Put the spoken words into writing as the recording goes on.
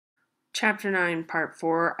Chapter 9, Part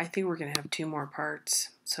 4. I think we're going to have two more parts.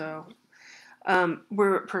 So,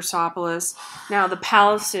 we're at Persepolis. Now, the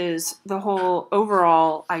palaces, the whole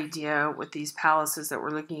overall idea with these palaces that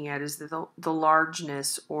we're looking at is the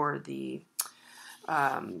largeness or the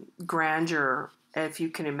grandeur. If you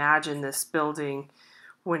can imagine this building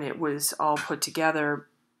when it was all put together,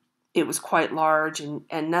 it was quite large and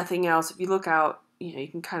nothing else. If you look out, you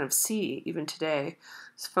can kind of see, even today,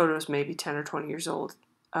 this photo is maybe 10 or 20 years old.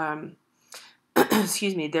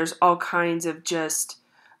 Excuse me, there's all kinds of just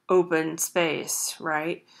open space,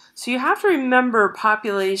 right? So you have to remember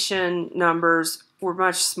population numbers were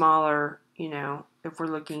much smaller, if we're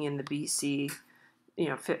looking in the BC,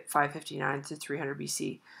 559 to 300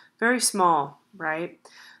 BC. Very small, right?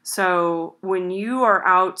 So when you are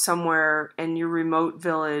out somewhere in your remote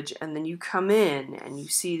village and then you come in and you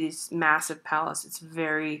see this massive palace, it's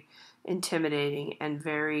very intimidating and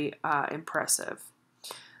very impressive.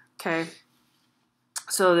 Okay.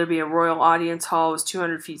 So there'd be a royal audience hall. It was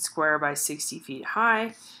 200 feet square by 60 feet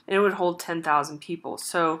high, and it would hold 10,000 people.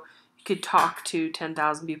 So you could talk to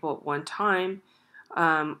 10,000 people at one time,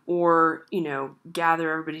 or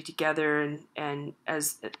gather everybody together and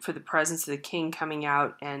as for the presence of the king coming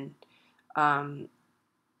out and talking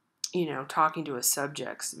to his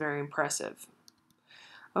subjects. Very impressive.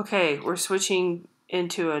 Okay, we're switching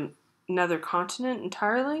into another continent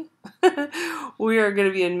entirely. We are going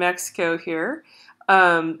to be in Mexico here.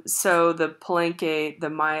 So the Palenque, the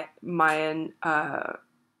Mayan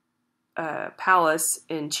palace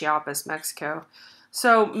in Chiapas, Mexico.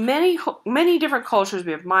 So many different cultures.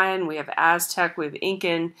 We have Mayan, we have Aztec, we have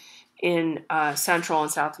Incan in Central and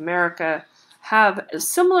South America. Have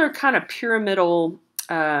similar kind of pyramidal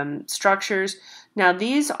structures. Now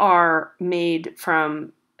these are made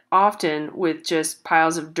from often with just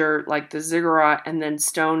piles of dirt like the ziggurat, and then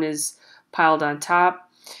stone is piled on top.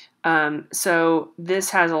 So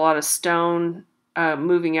this has a lot of stone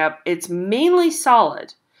moving up. It's mainly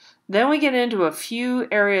solid. Then we get into a few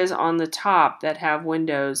areas on the top that have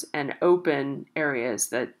windows and open areas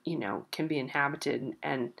that, can be inhabited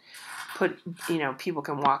and people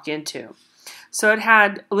can walk into. So it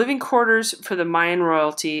had living quarters for the Mayan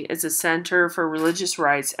royalty. It's a center for religious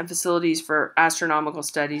rites and facilities for astronomical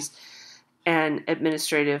studies and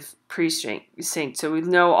administrative precinct. So we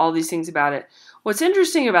know all these things about it. What's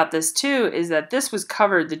interesting about this, too, is that this was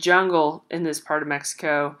covered. The jungle in this part of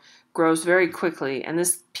Mexico grows very quickly, and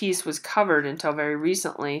this piece was covered until very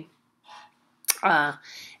recently.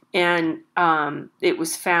 And it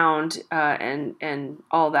was found, and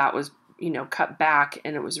all that was, cut back,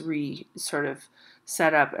 and it was sort of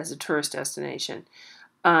set up as a tourist destination.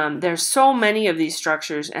 There's so many of these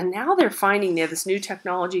structures, and now they're finding they have this new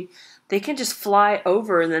technology. They can just fly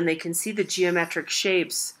over, and then they can see the geometric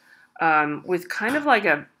shapes with kind of like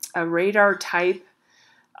a radar type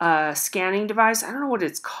scanning device. I don't know what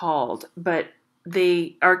it's called, but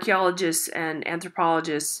the archaeologists and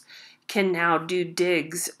anthropologists can now do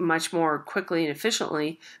digs much more quickly and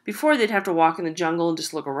efficiently. Before, they'd have to walk in the jungle and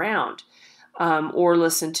just look around, or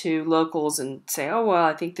listen to locals and say, oh, well,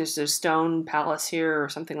 I think there's a stone palace here or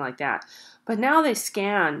something like that. But now they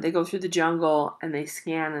scan. They go through the jungle and they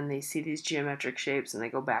scan and they see these geometric shapes and they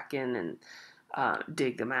go back in and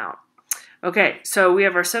dig them out. Okay, so we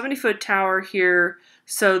have our 70-foot tower here.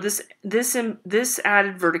 So this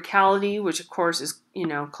added verticality, which of course is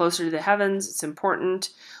closer to the heavens. It's important.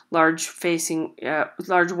 Large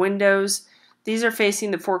windows. These are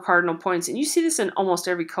facing the four cardinal points, and you see this in almost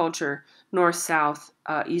every culture: north, south,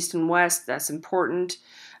 east, and west. That's important,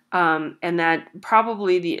 and that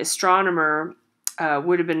probably the astronomer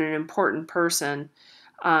would have been an important person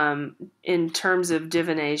in terms of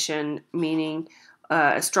divination, meaning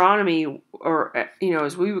astronomy, or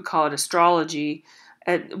as we would call it, astrology.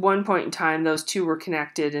 At one point in time, those two were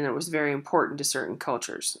connected, and it was very important to certain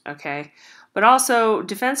cultures. Okay, but also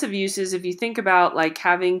defensive uses. If you think about like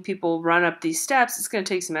having people run up these steps, it's going to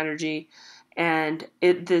take some energy, and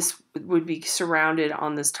this would be surrounded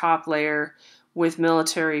on this top layer with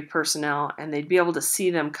military personnel, and they'd be able to see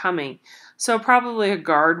them coming. So probably a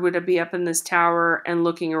guard would be up in this tower and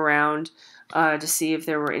looking around to see if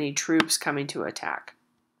there were any troops coming to attack.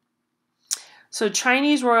 So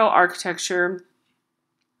Chinese royal architecture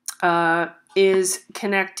is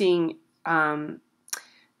connecting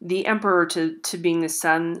the emperor to being the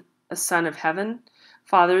son of heaven,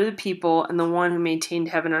 father of the people, and the one who maintained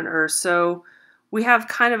heaven on earth. So we have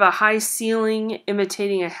kind of a high ceiling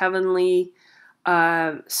imitating a heavenly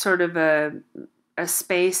sort of a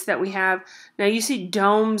space that we have. Now you see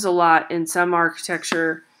domes a lot in some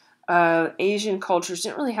architecture. Asian cultures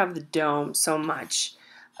didn't really have the dome so much.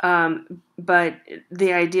 But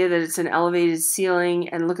the idea that it's an elevated ceiling,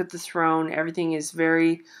 and look at the throne, everything is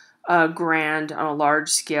very grand on a large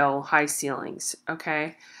scale, high ceilings.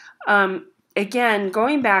 Okay. Again,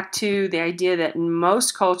 going back to the idea that in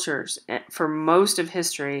most cultures, for most of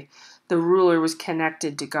history, the ruler was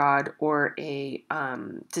connected to God or a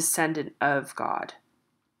descendant of God.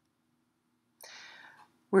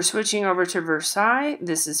 We're switching over to Versailles.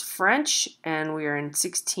 This is French, and we are in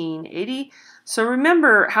 1680. So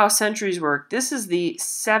remember how centuries work. This is the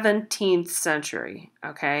 17th century,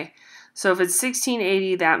 okay? So if it's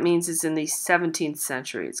 1680, that means it's in the 17th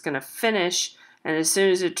century. It's going to finish, and as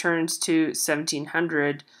soon as it turns to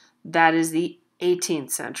 1700, that is the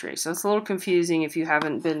 18th century. So it's a little confusing if you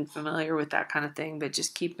haven't been familiar with that kind of thing, but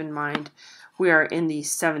just keep in mind we are in the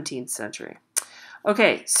 17th century.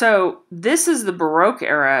 Okay, so this is the Baroque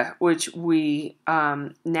era, which we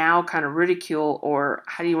now kind of ridicule, or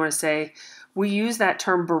how do you want to say? We use that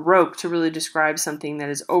term Baroque to really describe something that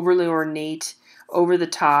is overly ornate, over the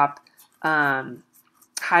top,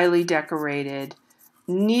 highly decorated,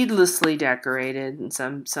 needlessly decorated in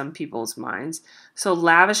some people's minds. So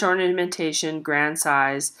lavish ornamentation, grand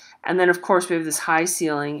size, and then of course we have this high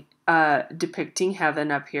ceiling depicting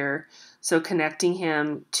heaven up here. So connecting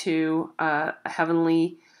him to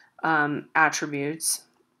heavenly attributes.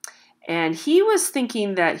 And he was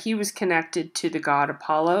thinking that he was connected to the god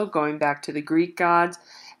Apollo, going back to the Greek gods.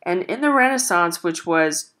 And in the Renaissance, which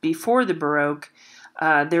was before the Baroque,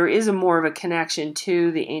 there is more of a connection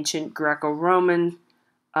to the ancient Greco-Roman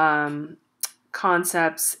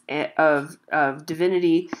concepts of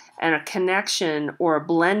divinity, and a connection or a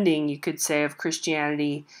blending, you could say, of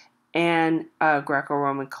Christianity and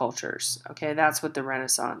Greco-Roman cultures. Okay, that's what the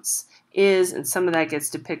Renaissance is, and some of that gets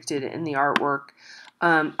depicted in the artwork.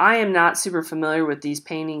 I am not super familiar with these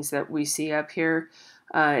paintings that we see up here.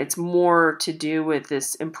 It's more to do with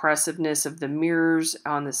this impressiveness of the mirrors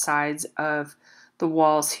on the sides of the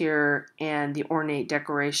walls here, and the ornate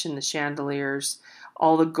decoration, the chandeliers,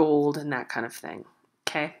 all the gold and that kind of thing.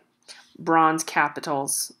 Okay, bronze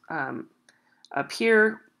capitals up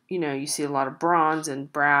here. You know, you see a lot of bronze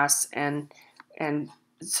and brass and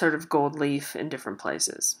sort of gold leaf in different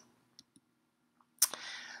places.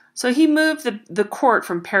 So he moved the court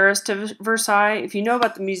from Paris to Versailles. If you know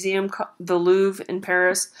about the museum, the Louvre in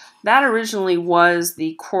Paris, that originally was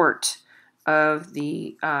the court of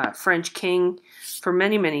the French king for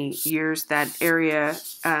many, many years, that area,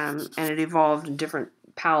 and it evolved in different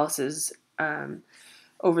palaces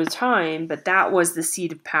over time, but that was the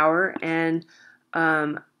seat of power. And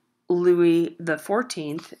Louis the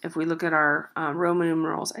 14th, if we look at our Roman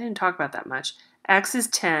numerals, I didn't talk about that much. X is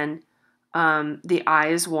 10, the I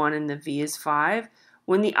is 1, and the V is 5.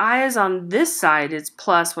 When the I is on this side, it's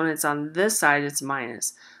plus. When it's on this side, it's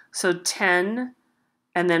minus. So 10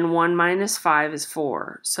 and then 1 minus 5 is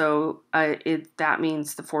 4. So that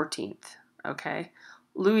means the 14th. Okay.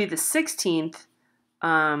 Louis the 16th,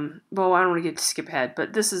 well, I don't want to skip ahead,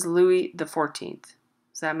 but this is Louis the 14th.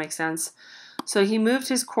 Does that make sense? So he moved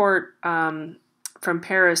his court from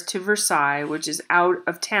Paris to Versailles, which is out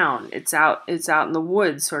of town. It's out in the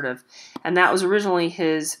woods, sort of. And that was originally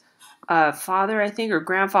his father, I think, or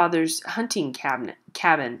grandfather's hunting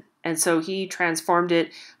cabin. And so he transformed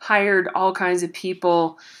it, hired all kinds of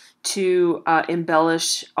people to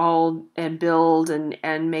embellish all and build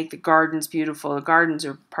and make the gardens beautiful. The gardens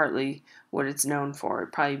are partly what it's known for,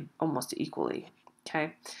 probably almost equally.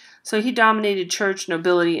 Okay, so he dominated church,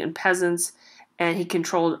 nobility, and peasants, and he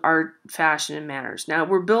controlled art, fashion, and manners. Now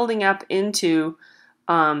we're building up into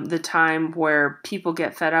the time where people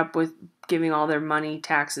get fed up with giving all their money,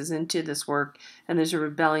 taxes into this work, and there's a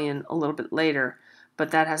rebellion a little bit later,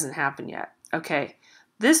 but that hasn't happened yet. Okay,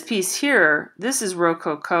 this piece here, this is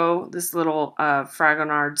Rococo, this little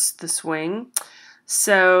Fragonard's The Swing.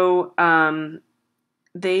 So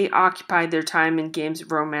they occupied their time in games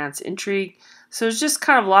of romance, intrigue. So it's just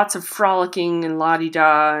kind of lots of frolicking and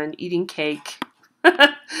la-di-da and eating cake.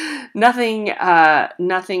 Nothing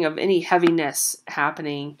of any heaviness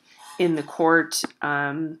happening in the court.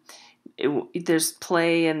 There's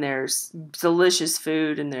play, and there's delicious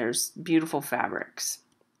food, and there's beautiful fabrics.